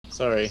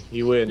Sorry,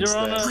 he wins. Your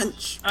Honor,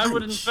 Punch. I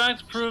would in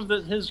fact prove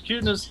that his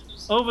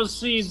cuteness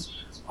oversees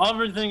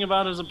everything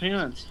about his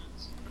appearance.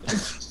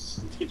 Did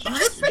you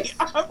just say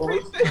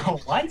everything?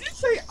 What? Did you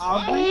say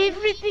everything?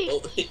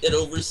 Everything. It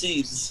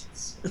oversees.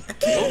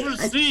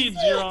 Oversees,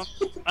 Your Honor.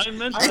 I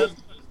meant that.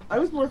 I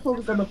was more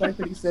focused on the fact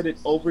that he said it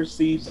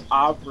oversees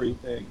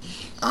everything.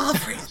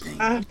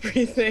 Everything.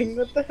 Everything.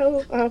 What the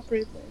hell is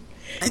everything?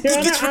 I Your think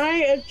Honor, it's I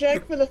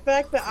object for the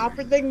fact that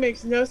everything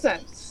makes no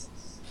sense.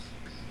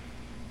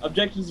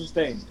 Objection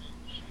sustained.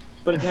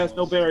 But it has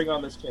no bearing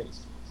on this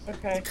case.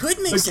 Okay. It could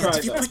make Good sense try,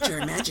 if you though. put your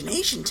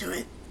imagination to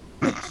it.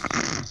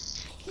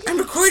 I'm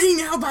recording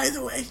now, by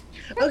the way.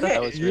 Okay.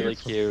 That was really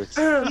cute.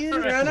 Your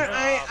Honor,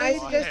 I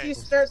suggest you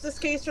start this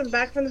case from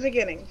the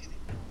beginning.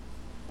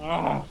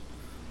 Oh.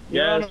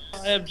 Your Yes.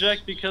 Honor, I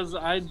object because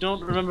I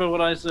don't remember what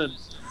I said.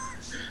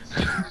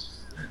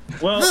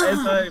 Well, as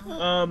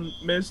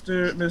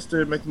Mr.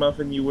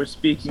 McMuffin, you were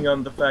speaking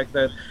on the fact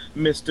that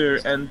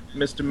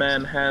Mr.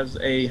 Man has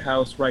a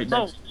house right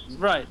next.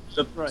 Right.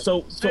 Right.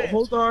 So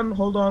hold on.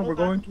 We're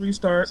going to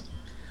restart.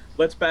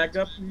 Let's back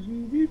up.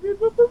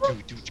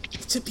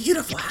 It's a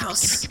beautiful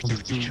house. It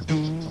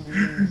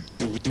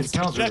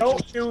smells really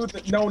Don't do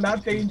no,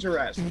 not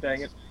dangerous.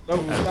 Dang it.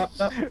 No,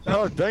 stop.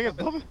 Oh, dang it,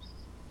 Bobby.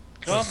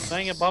 God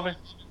dang it, Bobby.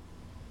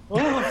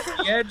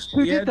 The Edge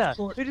Court,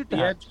 Who did the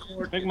that? Edge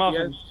Court, McMuffin. the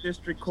Edge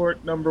District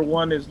Court number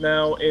 1 is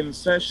now in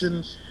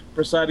session,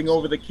 presiding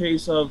over the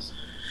case of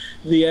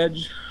the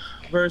Edge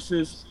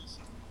versus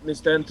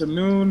Mr.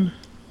 EnterMEUN.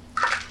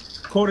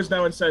 Court is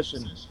now in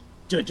session.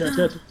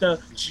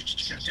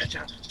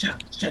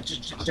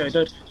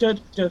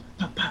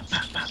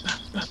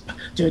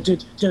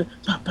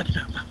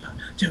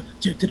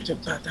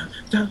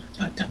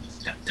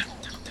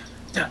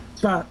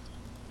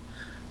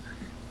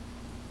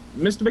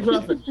 Mr.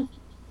 McMuffin,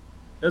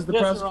 does the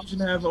Yes, Your prosecution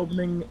have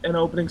an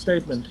opening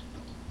statement?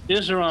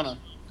 Yes, Your Honor.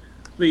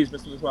 Please,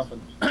 Mr.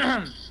 McMuffin.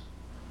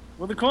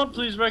 Will the court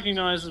please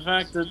recognize the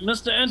fact that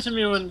Mr.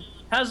 EnterMEUN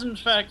has in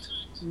fact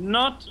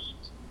not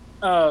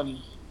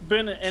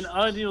been an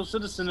ideal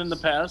citizen in the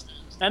past,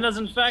 and has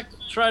in fact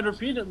tried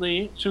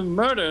repeatedly to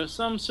murder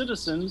some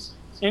citizens,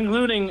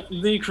 including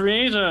the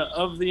creator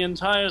of the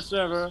entire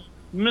server,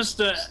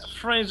 Mr.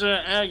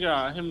 Fraser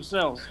Agar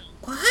himself,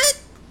 What?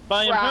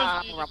 by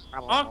impersonating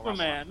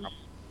Aquaman,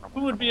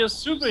 who would be a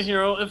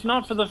superhero if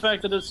not for the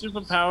fact that his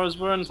superpowers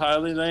were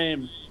entirely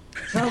lame.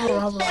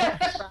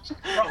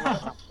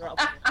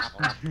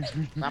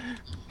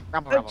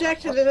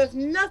 Objection. This has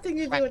nothing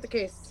to do with the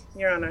case,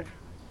 Your Honor.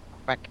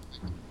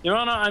 Your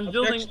Honor, I'm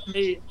building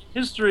a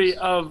history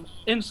of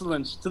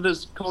insolence to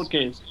this cold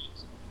case.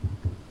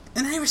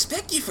 And I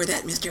respect you for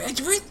that, Mr.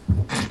 Edgeworth.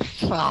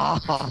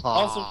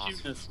 Also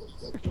cuteness.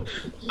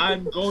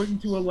 I'm going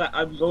to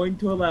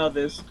allow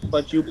this,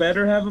 but you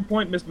better have a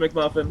point, Mr.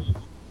 McMuffin.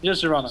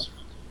 Yes, Your Honor.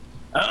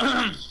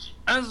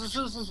 As the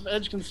citizens of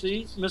Edge can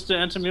see, Mr.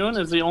 EnterMEUN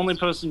is the only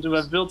person to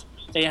have built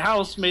a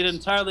house made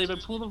entirely of a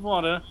pool of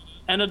water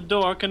and a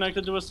door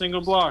connected to a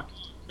single block.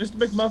 Mr.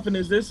 McMuffin,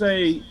 is this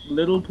a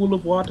little pool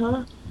of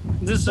water?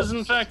 This is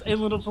in fact a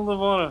little pool of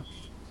water.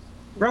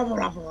 Who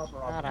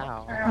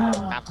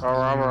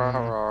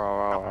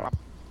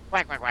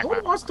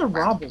wants to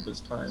robble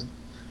this time?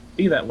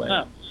 Be that way.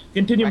 Yeah.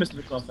 Continue,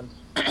 Mr. McMuffin.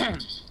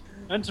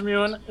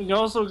 EnterMEUN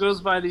also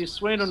goes by the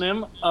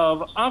pseudonym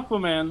of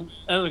Aquaman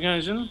on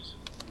occasion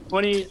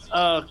when he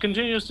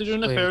continues to do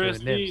nefarious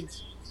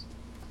deeds.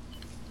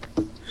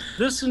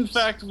 This, in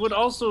fact, would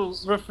also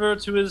refer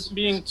to his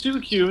being too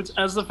cute,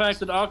 as the fact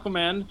that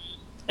Aquaman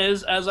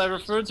is, as I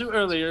referred to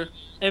earlier,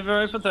 a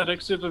very pathetic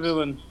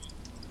supervillain,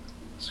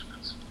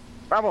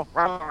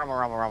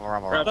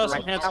 thus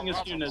enhancing his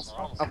cuteness.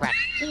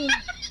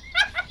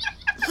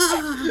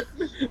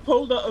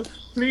 Hold on.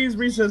 Please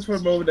recess for a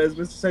moment as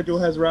Mr.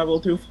 Sedgwick has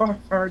raveled too far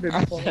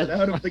and fallen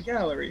out of the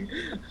gallery.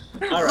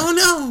 All right. Oh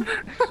no!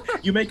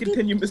 You may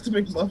continue, Mr.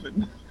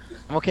 McMuffin.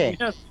 I'm okay.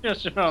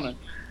 Yes, Your Honor.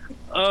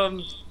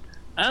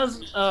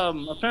 As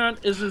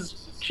apparent is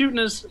his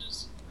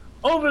cuteness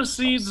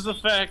oversees the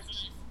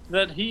fact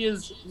that he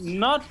is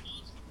not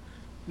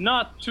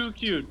too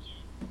cute,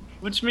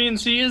 which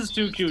means he is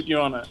too cute, Your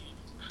Honor.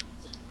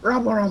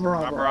 Oversees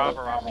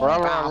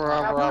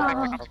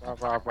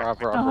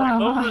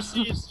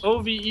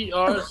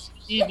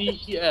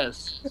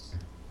OVERSEEDES.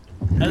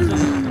 As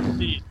in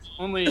seeds,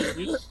 only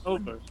use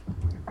over.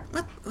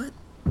 What?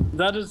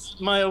 That is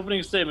my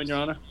opening statement, Your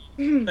Honor.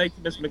 Thank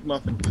you, Miss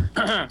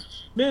McMuffin.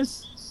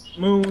 Miss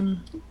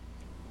Moon,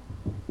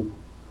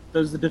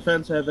 does the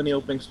defense have any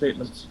opening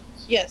statements?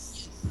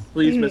 Yes.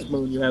 Please, Miss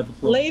Moon, you have the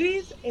floor.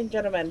 Ladies and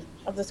gentlemen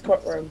of this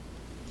courtroom,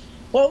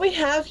 what we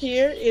have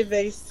here is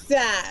a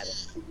sad,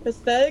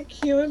 pathetic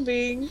human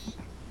being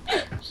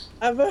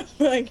of a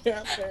my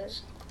character.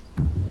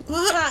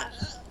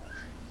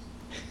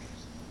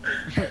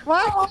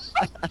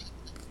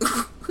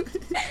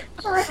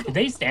 Did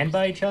they stand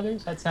by each other?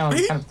 That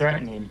sounds kind of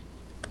threatening.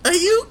 Are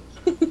you?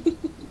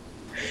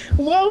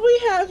 What we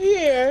have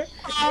here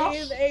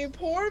is a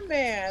poor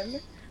man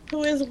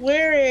who is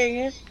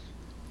wearing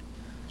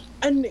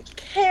a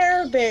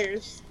Care Bear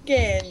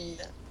skin.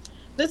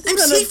 This I'm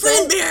is Sea an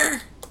Friend adult.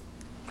 Bear.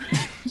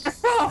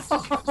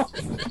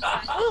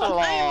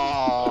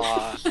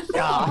 Oh,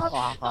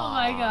 Oh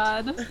my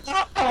god.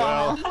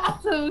 Well,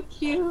 That's so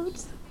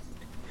cute.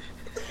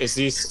 is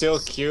he still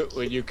cute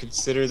when you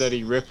consider that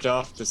he ripped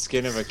off the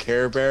skin of a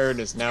Care Bear and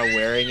is now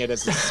wearing it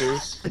as a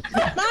suit?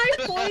 My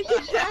point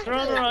Your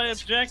Honor, I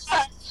exactly. object.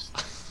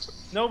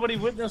 Nobody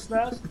witnessed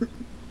that.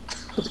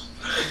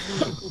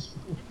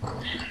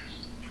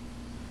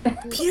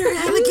 Pure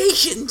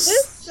allegations.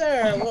 This,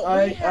 sir,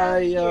 what we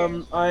have here.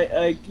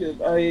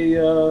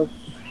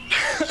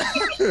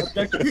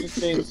 Object to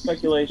sustained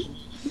speculation.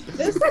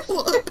 This,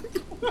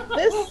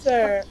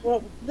 sir,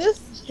 well, this,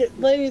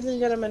 ladies and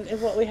gentlemen, is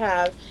what we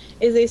have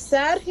is a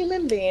sad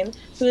human being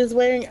who is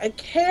wearing a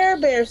Care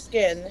Bear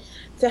skin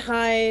to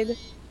hide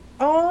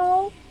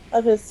all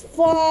of his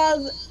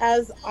flaws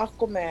as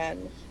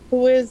Aquaman,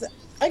 who is,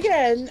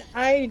 again,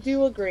 I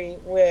do agree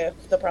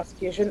with the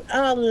prosecution,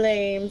 a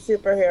lame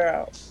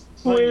superhero.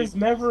 Who is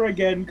never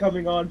again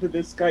coming on to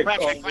this Skype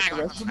call with the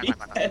rest of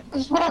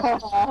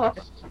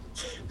the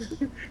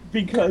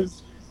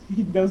because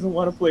he doesn't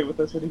want to play with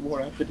us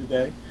anymore after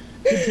today.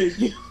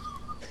 Continue.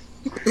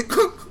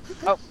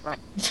 oh, right.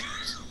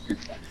 Did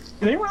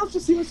anyone else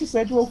just see Mr.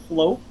 Central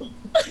float?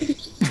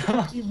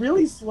 He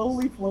really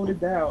slowly floated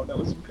down. That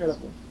was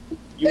incredible.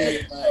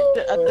 Did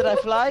I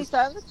fly,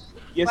 Stanley?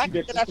 Yes, Quack, you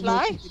did. did I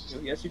fly?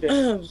 Yes, you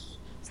did.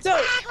 So,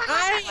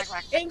 I,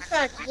 in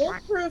fact, will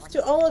prove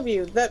to all of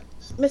you that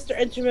Mr.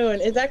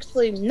 EnterMEUN is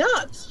actually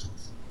not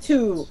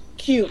too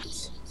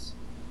cute,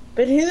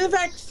 but he's in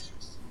fact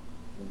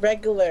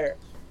regular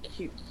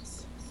cute.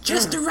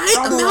 Just the right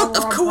amount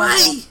of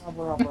kawaii.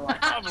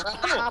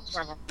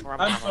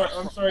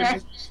 I'm sorry,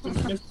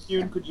 Mr.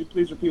 Yoon, could you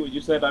please repeat what you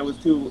said? I was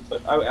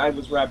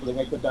rambling.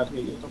 I could not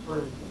hear you.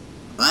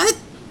 What?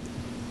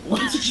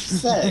 What did you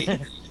say?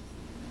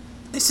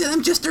 I said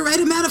I'm just the right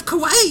amount of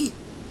kawaii.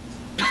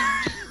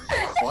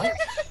 What?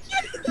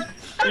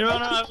 Your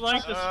Honor, I'd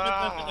like to submit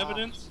that to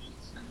evidence.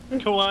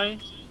 Kawaii.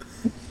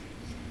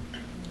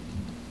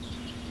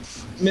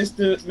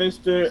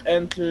 Mr.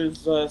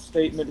 Enter's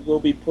statement will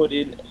be put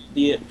in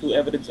to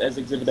evidence as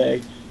Exhibit A.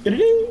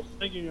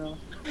 Thank you, Your Honor.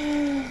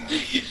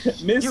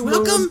 Miss You're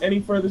Moon, welcome. any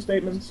further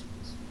statements?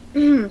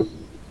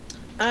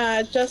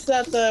 Just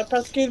that the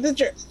prosecutor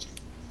jerk.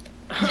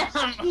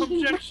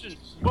 Objection.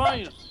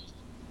 Bias.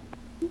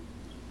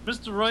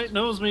 Mr. Wright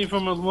knows me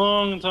from a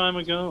long time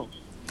ago.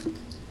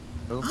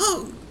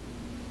 Oh.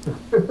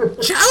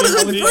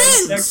 Childhood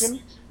friends. Objection?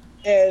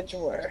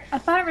 Edgeworth. I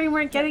thought we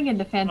weren't getting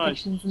into fan Right.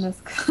 fictions in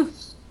this.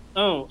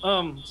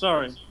 Oh,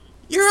 sorry.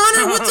 Your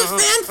Honor, what's a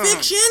fan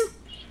fiction?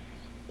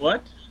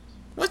 What?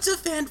 What's a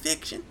fan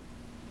fiction?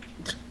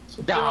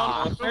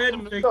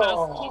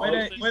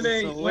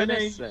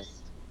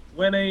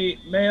 When a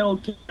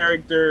male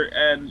character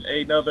and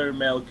another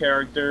male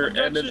character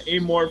and an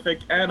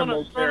amorphic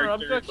animal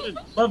character Objection.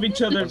 love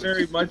each other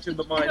very much in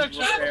the minds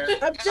of a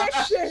fan.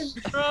 Objection!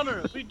 Your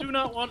Honor, we do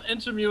not want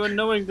EnterMEUN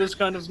knowing this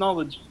kind of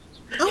knowledge.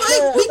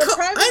 Oh, The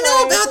private I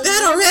know rights about of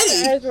that Mr.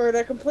 already. Edgeworth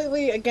are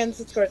completely against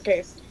this court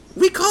case.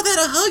 We call that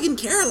a hug in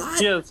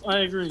Caroline. Yes, I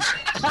agree.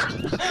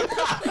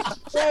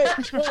 Right.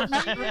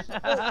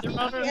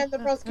 What me and the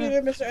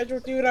prosecutor, Mr.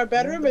 Edgeworth, do in our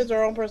bedroom is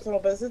our own personal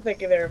business.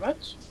 Thank you very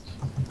much.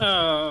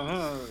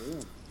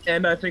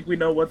 And I think we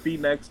know what the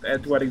next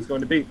Ed's wedding is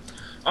going to be.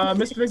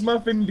 Mr.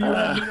 McMuffin, do you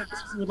have any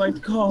witnesses you would like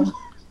to call?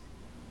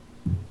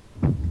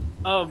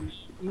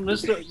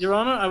 Your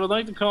Honor, I would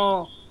like to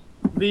call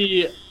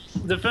the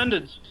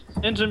defendant,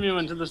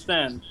 EnterMEUN, to the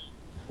stand.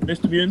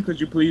 Mr. Moon, could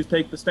you please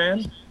take the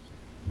stand?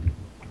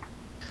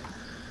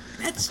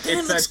 That stand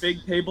It's looks... that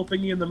big table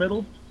thingy in the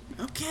middle.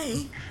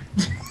 Okay.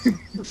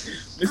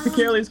 Mr.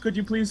 Callies, could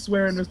you please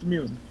swear in Mr.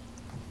 Moon?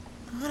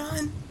 Hold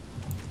on.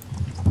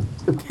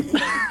 Okay.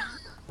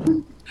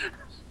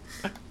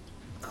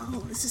 Oh,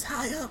 this is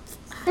high up.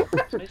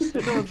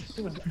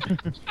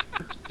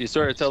 You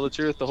swear to tell the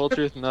truth, the whole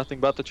truth, and nothing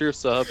but the truth,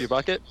 so help you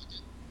bucket?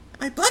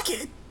 My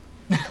bucket?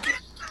 I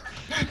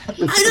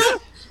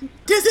don't...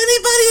 Does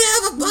anybody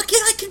have a bucket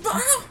I can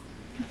borrow?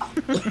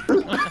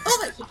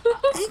 Oh,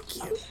 thank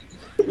you.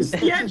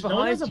 Yeah,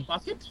 no, there's a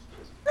bucket.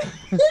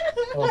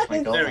 Oh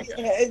my god. There we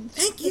go.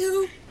 Thank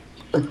you.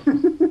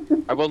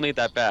 I will need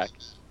that back.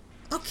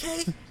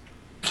 Okay.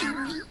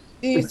 Do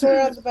you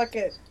swear on the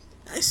bucket?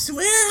 I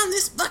swear on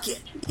this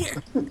bucket.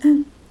 Here.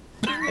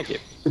 Thank you.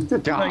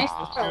 Thanks,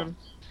 Mr. Moon.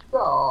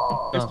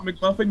 Mr.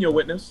 McMuffin, your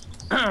witness.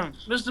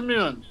 Mr.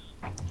 Mewn,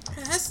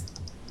 Yes.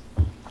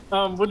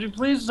 would you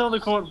please tell the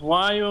court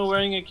why you are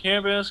wearing a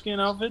Care Bear skin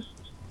outfit?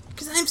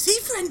 Because I'm Sea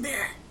Friend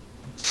Bear.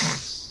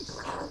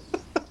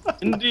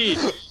 Indeed.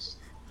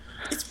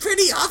 It's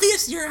pretty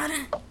obvious, Your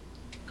Honor.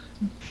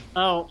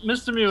 Oh,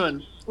 Mr.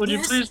 Mewn, would you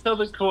Yes? please tell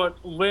the court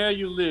where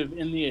you live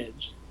in the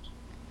Edge?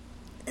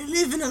 I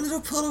live in a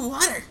little pool of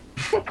water.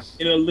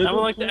 In a little I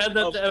would like to pool add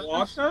that of to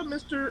evidence. water,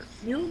 Mr.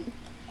 Moon?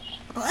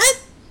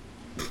 What?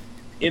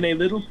 In a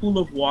little pool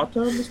of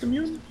water, Mr.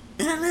 Moon?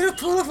 In a little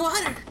pool of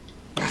water.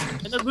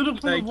 In a little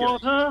pool Thank of you.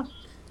 water?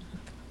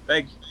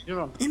 Thank you.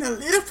 Your Honor. In a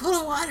little pool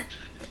of water.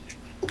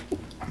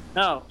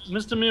 Now,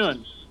 Mr.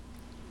 Mewen,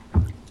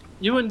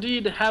 you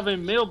indeed have a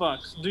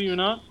mailbox, do you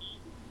not?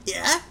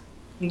 Yeah?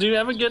 Do you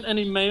ever get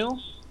any mail?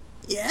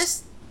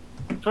 Yes?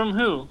 From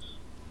who?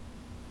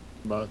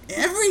 But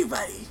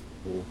Everybody.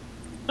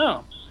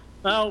 Oh.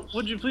 Now,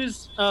 would you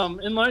please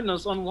enlighten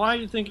us on why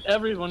you think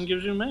everyone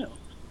gives you mail?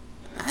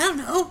 I don't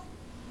know.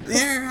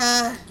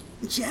 They're,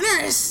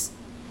 generous.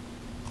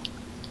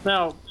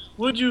 Now,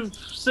 would you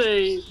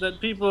say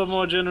that people are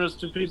more generous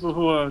to people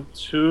who are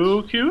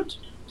too cute?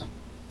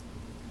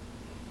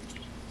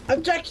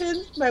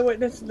 Objection. My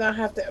witness does not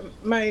have to.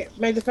 My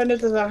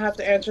defendant does not have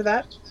to answer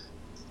that.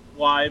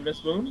 Why,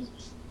 Miss Moon?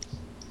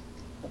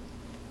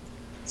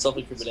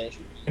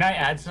 Self-incrimination. Can I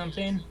add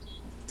something?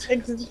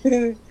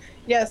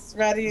 Yes,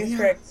 Ratty is Yeah.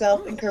 correct.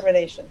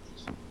 Self-incrimination.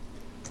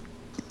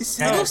 Is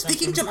Sato Yeah,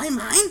 speaking to my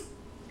mind?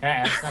 Can I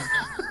add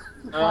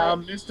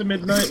something? Mr.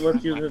 Midnight,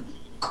 what you...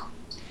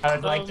 I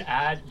would like to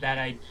add that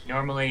I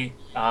normally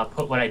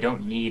put what I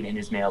don't need in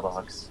his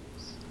mailbox.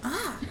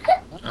 Ah.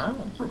 Oh.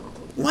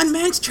 One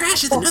man's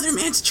trash is another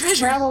man's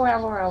treasure. Rabble,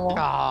 rabble, rabble.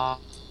 Not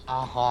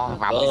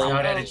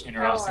out of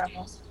generosity.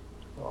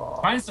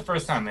 Mine's the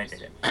first time I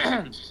did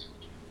it.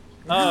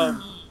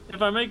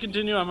 If I may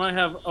continue, I might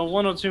have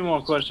one or two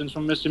more questions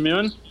from Mr.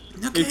 Mewen.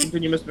 Please Okay.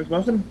 continue, Mr.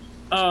 McMuffin.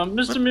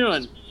 Mr.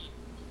 Mewen,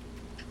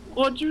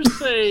 what do you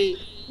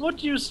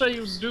say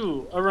you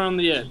do around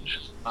the edge?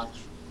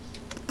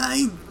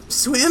 I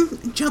swim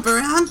and jump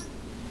around,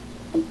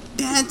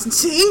 dance and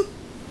sing.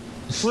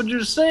 Would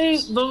you say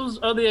those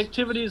are the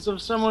activities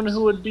of someone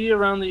who would be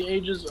around the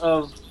ages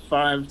of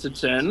 5 to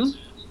 10?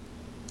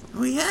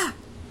 Oh yeah.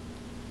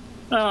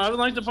 I would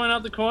like to point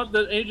out to the court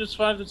that ages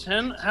 5 to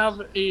 10 have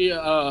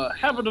a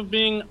habit of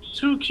being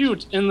too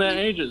cute in their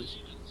ages,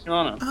 Your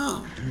Honor.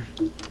 Oh.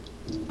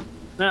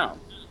 Now,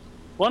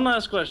 one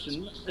last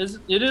question.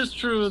 It is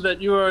true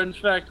that you are in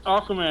fact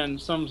Aquaman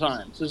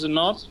sometimes, is it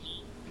not?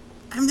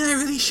 I'm not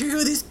really sure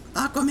who this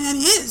Aquaman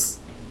is.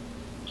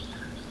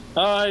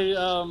 I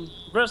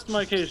rest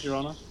my case, Your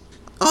Honor.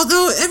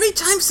 Although every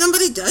time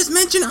somebody does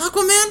mention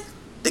Aquaman,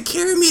 the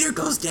care meter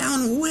goes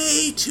down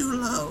way too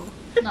low.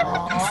 Your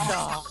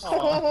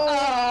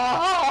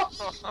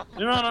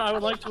Honor, I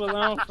would like to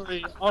allow for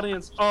the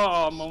audience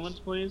moment,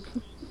 please.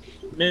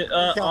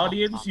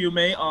 Audience, you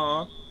may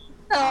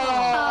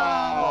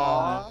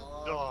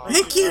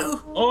Thank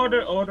you.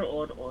 Order.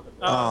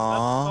 That's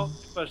all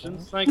the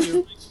questions. Thank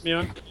you,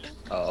 Mewen.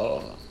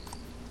 oh,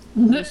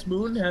 Miss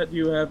Moon, would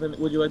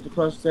you like to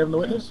cross-examine the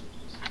witness?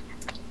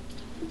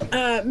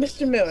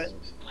 Mr. Mewen,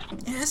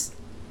 Yes?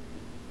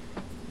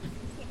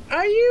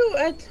 are you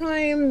at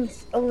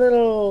times a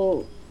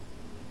little...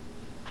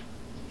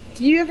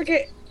 Do you ever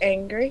get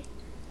angry?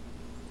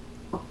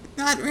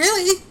 Not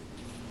really.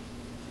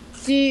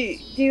 Do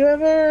you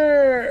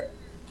ever...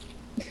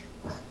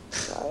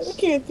 God, I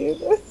can't do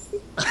this.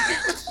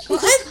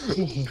 What?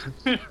 You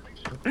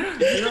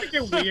make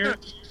it weird.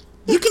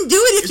 You can do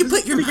it if you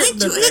put your mind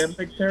to it.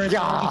 Fanfic territory?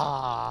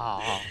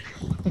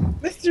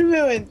 Mr.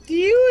 Mewen, do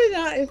you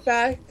not, in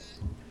fact,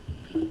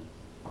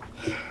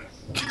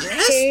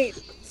 Yes? hate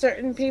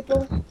certain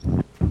people?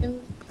 Oh,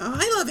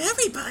 I love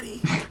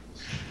everybody.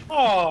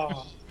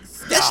 Oh,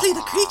 Especially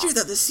the creatures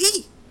of the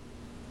sea.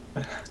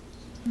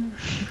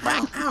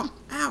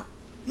 Ow.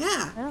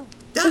 Yeah.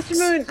 Ducks. Mr.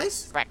 Moon.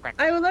 Ice.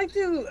 I would like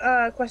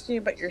to question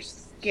you about your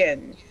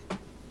skin.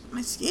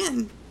 My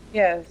skin.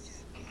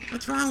 Yes.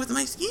 What's wrong with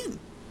my skin?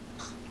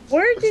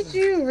 Where did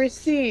you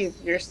receive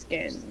your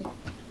skin?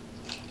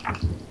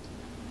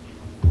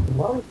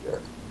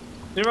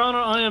 Your Honor,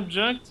 I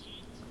object.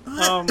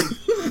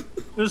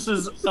 This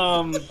is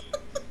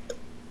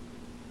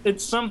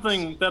it's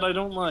something that I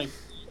don't like.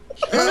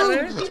 Your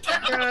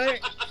Honor,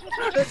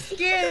 the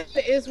skin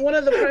is one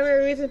of the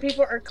primary reasons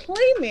people are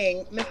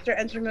claiming Mr.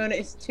 EnterMEUN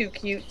is too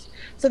cute.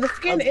 So the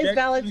skin is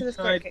valid to the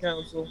Objection skin.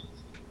 counsel.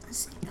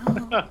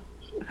 Oh,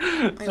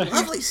 my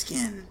lovely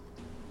skin.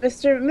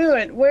 Mr.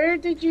 Mewen, where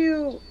did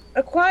you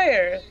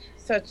acquire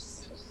such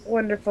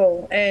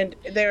wonderful and,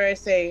 dare I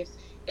say,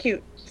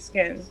 cute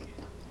skin?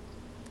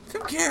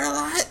 From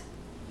Caroline.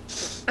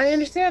 I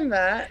understand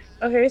that.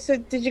 Okay, so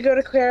did you go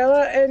to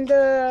Kerala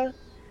and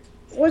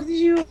what did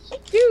you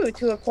do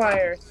to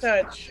acquire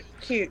such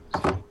cute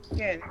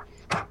skin?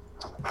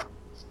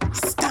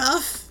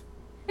 Stuff.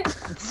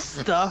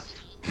 Stuff?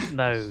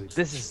 No,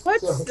 this is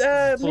What's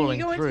may you falling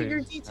go into through.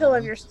 your detail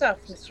of your stuff,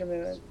 Mr.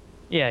 Mewen?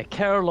 Yeah,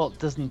 Carolot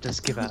doesn't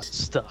just give out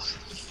stuff.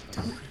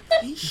 Don't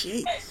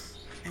appreciate.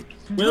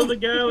 Will the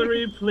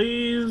gallery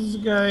please,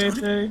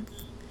 Gaete?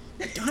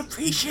 I don't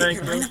appreciate Thank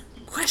your you. line of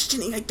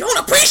questioning. I don't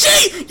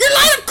appreciate your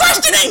line of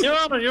questioning!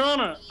 Your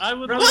Honor, I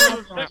would like to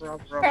object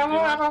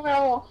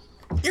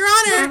Your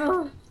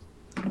Honor!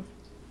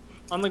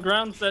 on the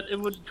grounds that it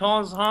would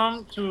cause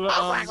harm to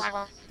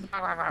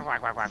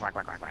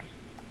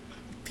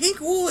Pink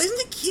wool, isn't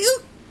it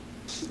cute?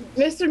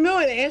 Mr.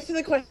 Mewen, answer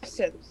the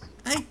question.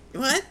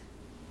 What?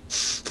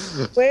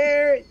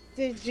 Where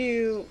did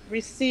you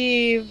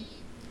receive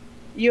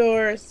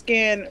your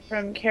skin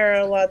from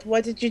Carolot.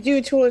 What did you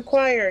do to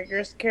acquire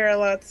your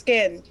Carolot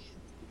skin?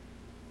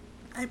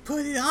 I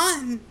put it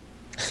on.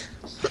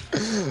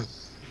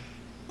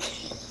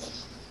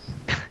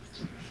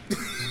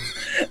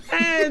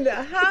 And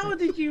how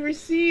did you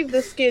receive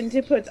the skin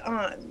to put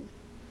on?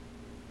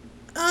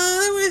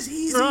 Oh, it was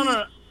easy. Your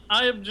Honor,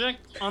 I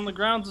object on the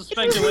grounds of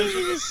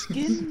speculation.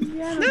 Skin,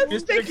 yeah. Not Mr.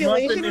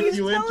 speculation. McMuffin, He's if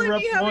you telling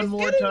interrupt me how one he's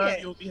more getting time, it.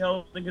 you'll be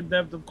held in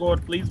contempt of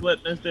court. Please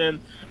let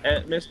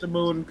Mr.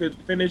 Moon could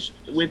finish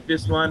with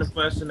this line of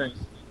questioning.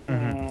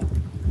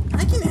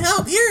 I can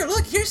help. Here,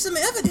 look, here's some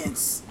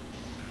evidence.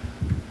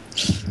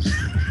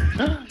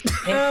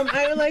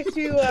 I would like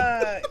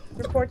to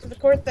report to the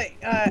court that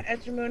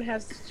EnterMEUN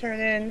has to turn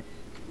in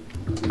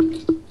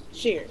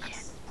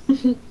shears.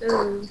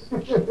 Oh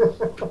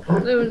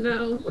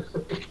no.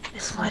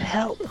 This might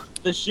help.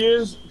 The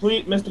shears,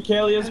 please, Mr.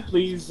 Callius,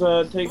 please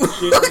take the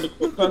shears into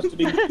court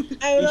custody.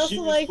 I would The also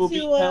shears like will be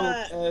to.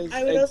 held as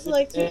I would also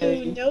like to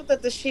Exhibit A. note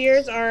that the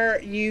shears are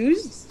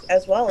used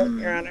as well,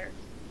 Your Honor.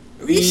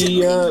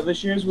 Recently, The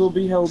shears will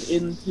be held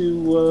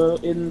into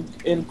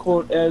in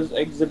court as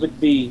Exhibit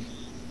B.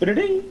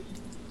 Ba-da-ding.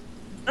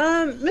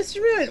 Mr.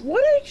 Moon,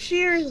 what are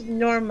shears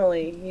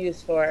normally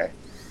used for?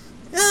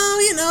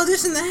 oh, you know,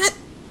 this and that.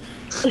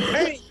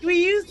 We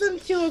use them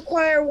to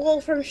acquire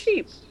wool from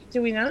sheep, do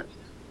we not?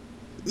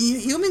 You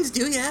humans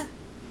do, yeah.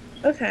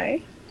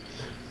 Okay.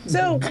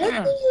 So,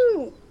 what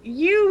do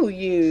you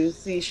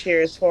use these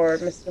shears for,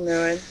 Mr.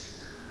 Moon?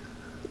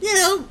 You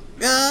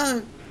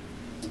know,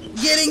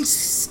 getting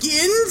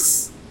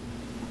skins.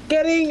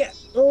 Getting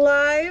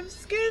live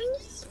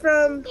skins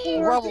from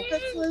poor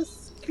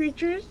defenseless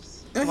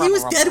creatures? Oh, he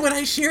was dead when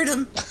I sheared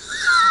him.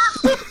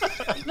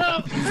 No,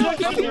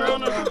 objection, Your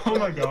Honor. Oh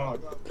my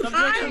god.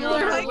 Objection,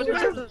 Your Honor. would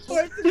like to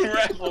report to the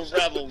Rebel,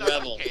 rebel,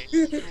 rebel.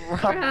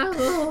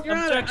 Bravo. Your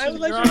Honor, I Objection,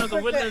 would like Your to Honor. The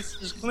report that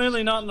witness is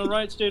clearly not in the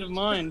right state of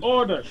mind.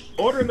 Order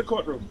in the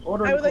courtroom.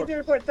 Order in I the would like to courtroom.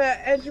 report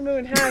that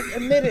EnterMEUN has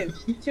admitted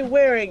to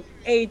wearing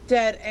a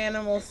dead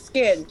animal's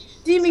skin,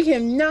 deeming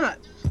him not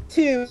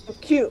too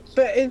cute,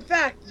 but in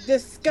fact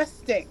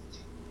disgusting.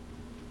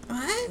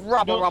 What?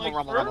 Bravo.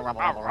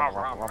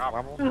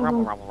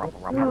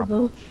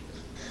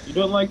 You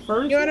don't like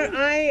furs? Your Honor,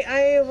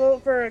 I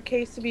vote for a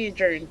case to be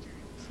adjourned.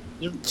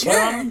 Your Sure.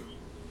 Honor,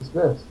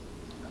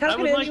 How I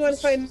can would like anyone to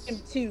find him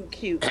too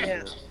cute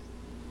now?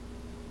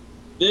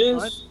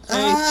 This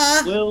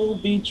case will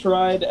be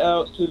tried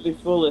out to the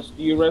fullest.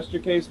 Do you rest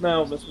your case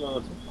now, Miss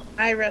Moon?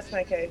 I rest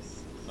my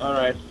case. All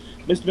right.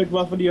 Mr.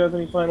 McMuffin, do you have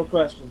any final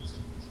questions?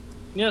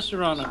 Yes,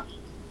 Your Honor.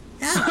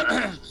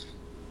 Yeah.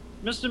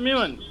 Mr.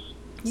 Mewen,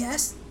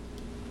 Yes.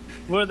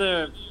 were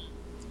there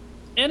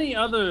any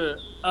other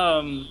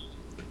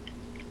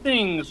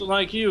things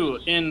like you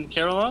in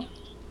Carolot?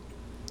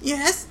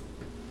 Yes.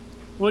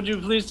 Would you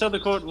please tell the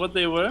court what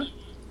they were?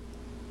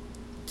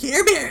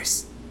 Care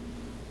Bears.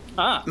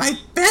 Ah, My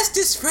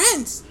bestest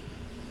friends.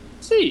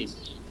 see.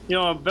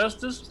 Your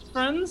bestest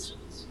friends?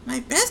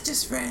 My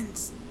bestest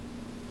friends.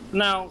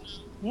 Now,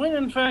 when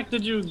in fact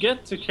did you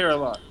get to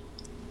Carolot?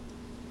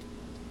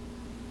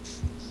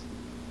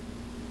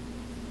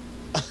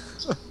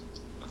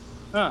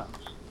 Ah.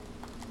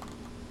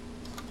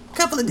 A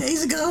couple of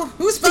days ago.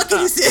 Whose bucket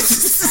is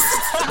this?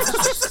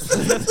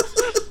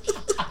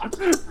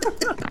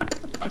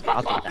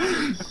 I'll take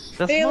that.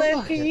 That's Dalen,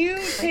 my can you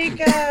take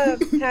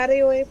Patty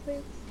away,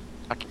 please?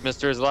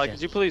 Mr. Isla,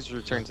 could you please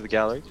return to the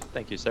gallery?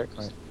 Thank you, sir.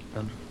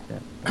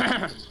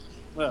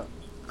 Well,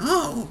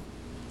 Oh.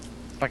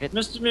 bucket.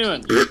 Mr.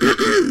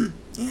 Mewen,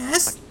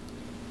 Yes.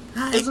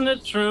 Hi. isn't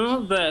it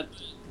true that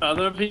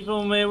other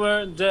people may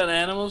wear dead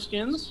animal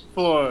skins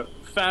for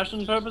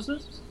fashion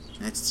purposes?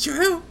 That's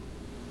true.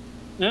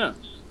 Yeah.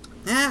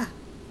 Yeah.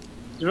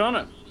 Your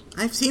Honor,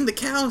 I've seen the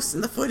cows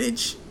in the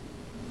footage.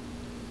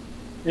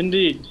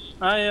 indeed.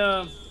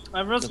 I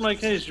rest my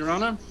case, Your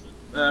Honor.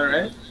 All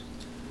right.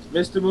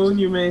 Mr. Moon,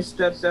 you may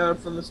step down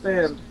from the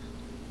stand.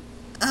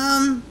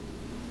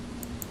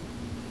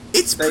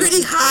 It's Thank pretty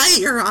you. high,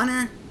 Your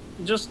Honor.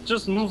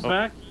 Just move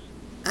back.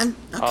 I'm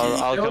okay.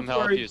 I'll Don't come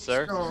help worry, you,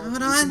 sir. strong. Hold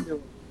You on. can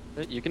do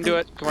it. You can do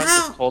it. Come on, Ow.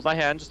 just hold my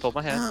hand. Just hold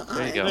my hand. Oh,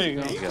 There you go. There you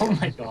go. There you Oh go.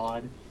 my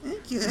god.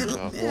 Thank you.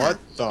 Oh, What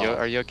the?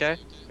 Are you okay?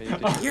 Are you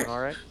doing all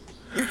right?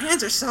 Your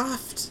hands are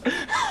soft.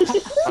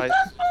 I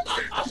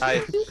Oh,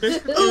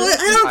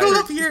 I don't go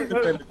up here.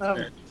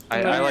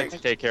 I like to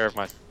take care of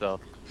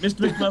myself.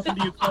 Mr. McMuffin,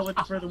 do you call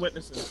any further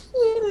witnesses?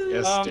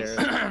 Yes,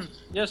 Darren.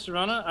 Yes, Your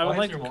Honor. I Why would is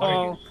like to there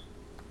call.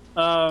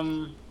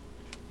 water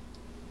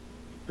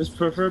Just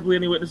preferably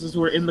any witnesses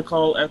who are in the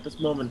call at this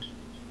moment.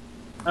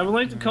 I would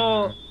like to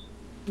call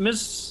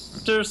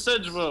Mr.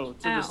 Sedgewoe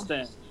to Ow. the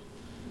stand.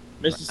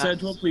 Mr.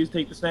 Sedgwill, please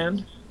take the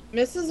stand.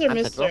 Mrs. or I'm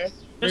Mr.?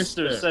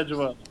 Mr. Mr.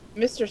 Sedgewoe.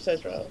 Mr.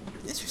 Sedgerow.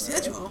 Mr.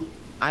 Sedgwill.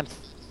 I'm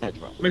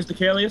Mr.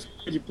 Callius,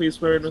 could you please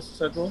swear in Mr.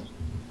 Sedgwill?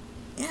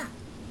 Yeah.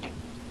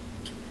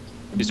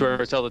 You swear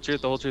to tell the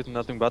truth, the whole truth, and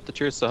nothing but the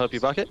truth, so help you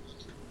bucket?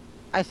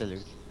 I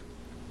salute.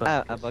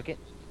 A bucket.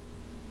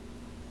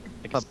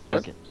 A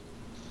bucket.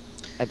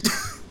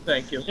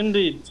 Thank you.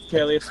 Indeed.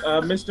 Callius.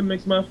 Mr.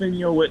 McMuffin,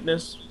 your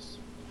witness.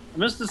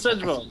 Mr.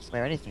 Sedgwell.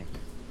 Swear anything.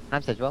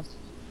 I'm Sedgwell.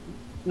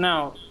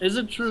 Now, is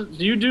it true?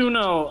 You do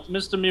know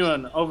Mr.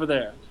 Mewen over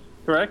there,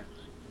 correct?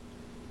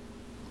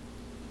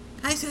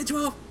 Hi,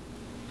 Sedgwell.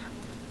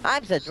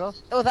 I'm Sedgwell.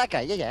 Oh, that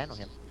guy. Yeah, I know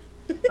him.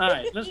 All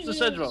right, Mr.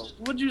 Sedgwell.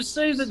 Would you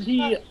say that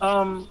he,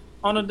 on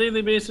a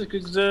daily basis,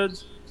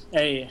 exerts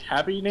a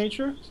happy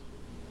nature?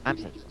 I'm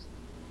Sedgwell.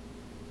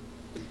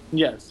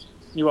 Yes,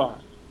 you are.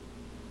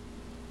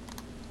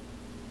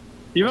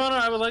 Your Honor,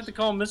 I would like to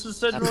call Mrs.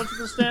 Sedgwell to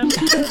the stand.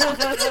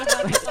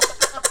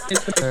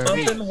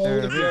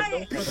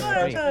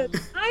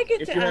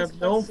 If you have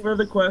no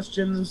further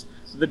questions,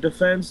 the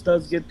defense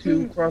does get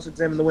to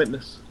cross-examine the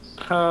witness.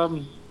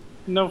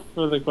 No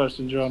further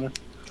questions, Your Honor.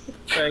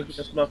 Thank you,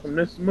 Miss Muffin.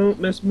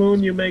 Miss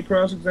Moon, you may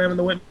cross-examine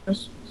the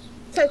witness.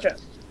 Tetra.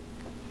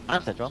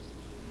 I'm Sedgwell.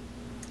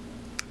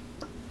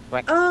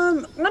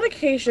 On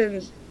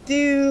occasion,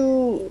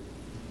 you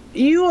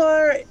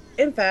are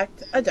in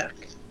fact a duck?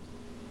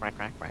 Quack,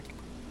 quack, quack.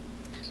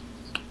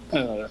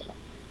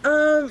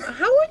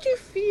 How would you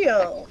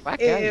feel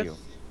if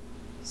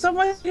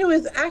someone who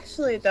is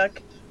actually a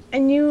duck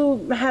and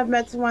you have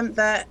met someone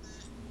that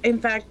in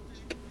fact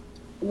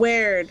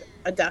weared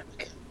a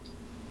duck,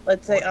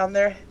 let's say on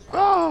their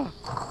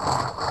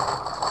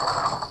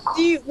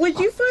would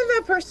you find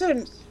that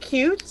person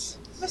cute,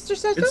 Mr.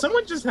 Sedgwell? Did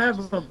someone just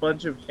have a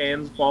bunch of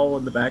cans fall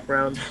in the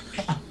background?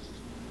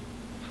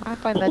 I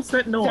find that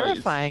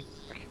terrifying.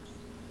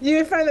 You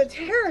would find that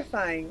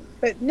terrifying,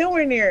 but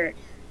nowhere near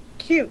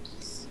cute.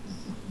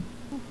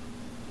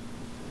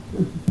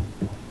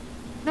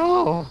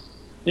 No.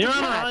 Your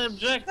Honor, I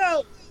object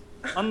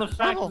on the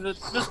fact that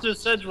Mr.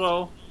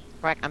 Sedgwell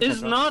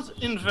is not,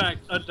 in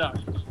fact, a duck.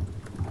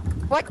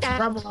 What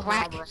the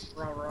quack?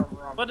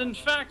 But in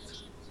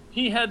fact,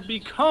 he had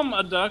become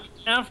a duck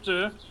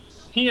after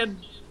he had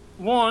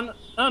worn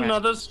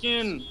another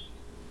skin.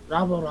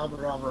 Robble. Your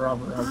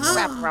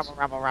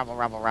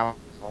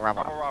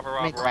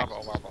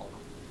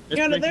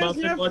Honor, there's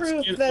no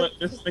proof that...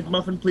 Mr.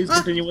 McMuffin, please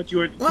continue what you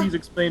were. Please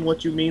explain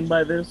what you mean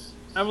by this.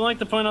 I would like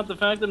to point out the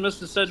fact that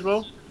Mr.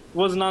 Sedgwell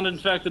was not in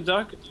fact a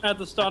duck at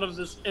the start of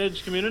this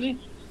Edge community,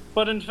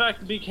 but in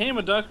fact became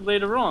a duck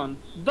later on.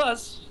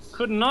 Thus,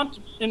 could not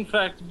in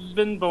fact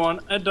been born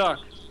a duck.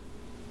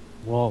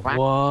 Whoa. And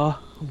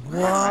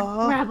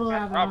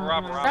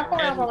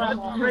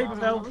great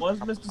tell was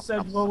Mr.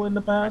 Sedgwell in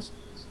the past?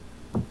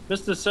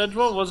 Mr.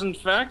 Sedgwell was in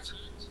fact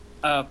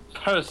a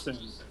person.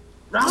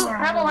 Whoa.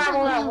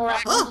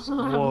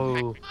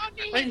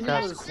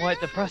 That's quite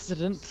the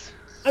precedent.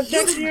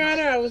 Objection, Your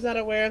Honor. I was not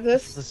aware of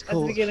this at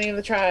the beginning of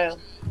the trial.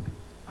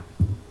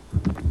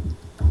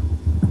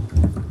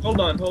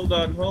 Hold on,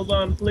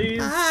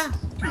 please.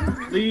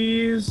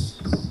 Please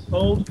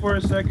hold for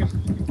a second.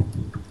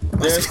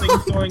 There are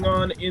things going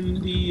on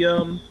in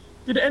the,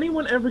 Did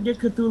anyone ever get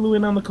Cthulhu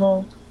in on the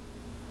call?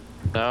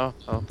 No,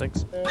 I don't think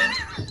so.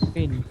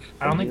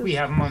 I don't think we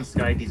have him on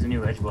Skype. He's a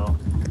new Edgewell.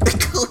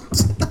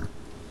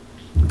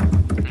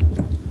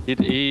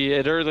 He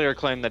had earlier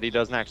claimed that he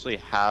doesn't actually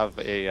have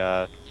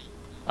a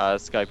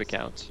Skype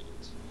account.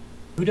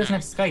 Who doesn't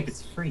have Skype?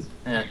 It's free.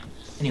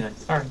 Anyway,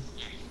 sorry.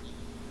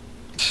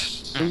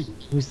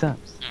 Who's that?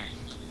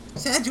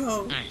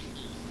 Sedgwell.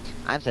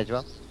 I'm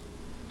Sedgwell.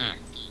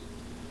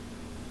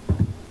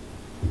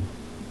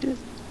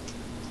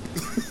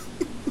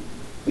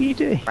 What are you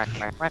doing? Quack,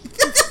 quack, quack.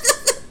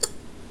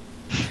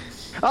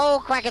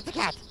 Oh, quack, it's a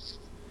cat.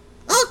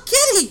 Oh,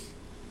 kitty.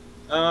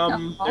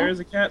 There is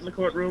a cat in the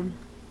courtroom.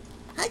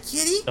 Hi,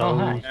 kitty. Oh,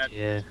 hi.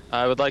 yeah.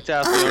 I would like to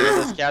ask the owner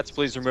of this cat to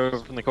please remove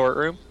it from the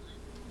courtroom.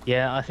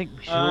 Yeah, I think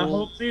we should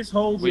all... Please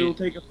hold. We'll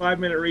take a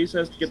 5-minute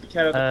recess to get the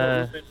cat out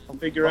of the courtroom and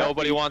figure out.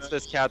 Nobody wants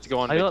this cat to go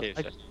on vacation.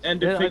 I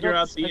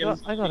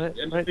got it.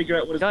 And Right. to figure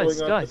out what is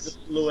going on with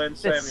Lou and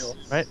Samuel.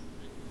 Right.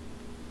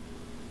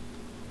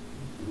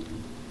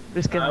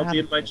 This can I'll be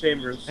in happen. my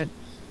chambers.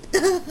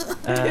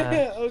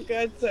 Oh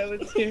God,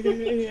 silence here.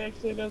 He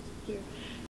actually knows what to do.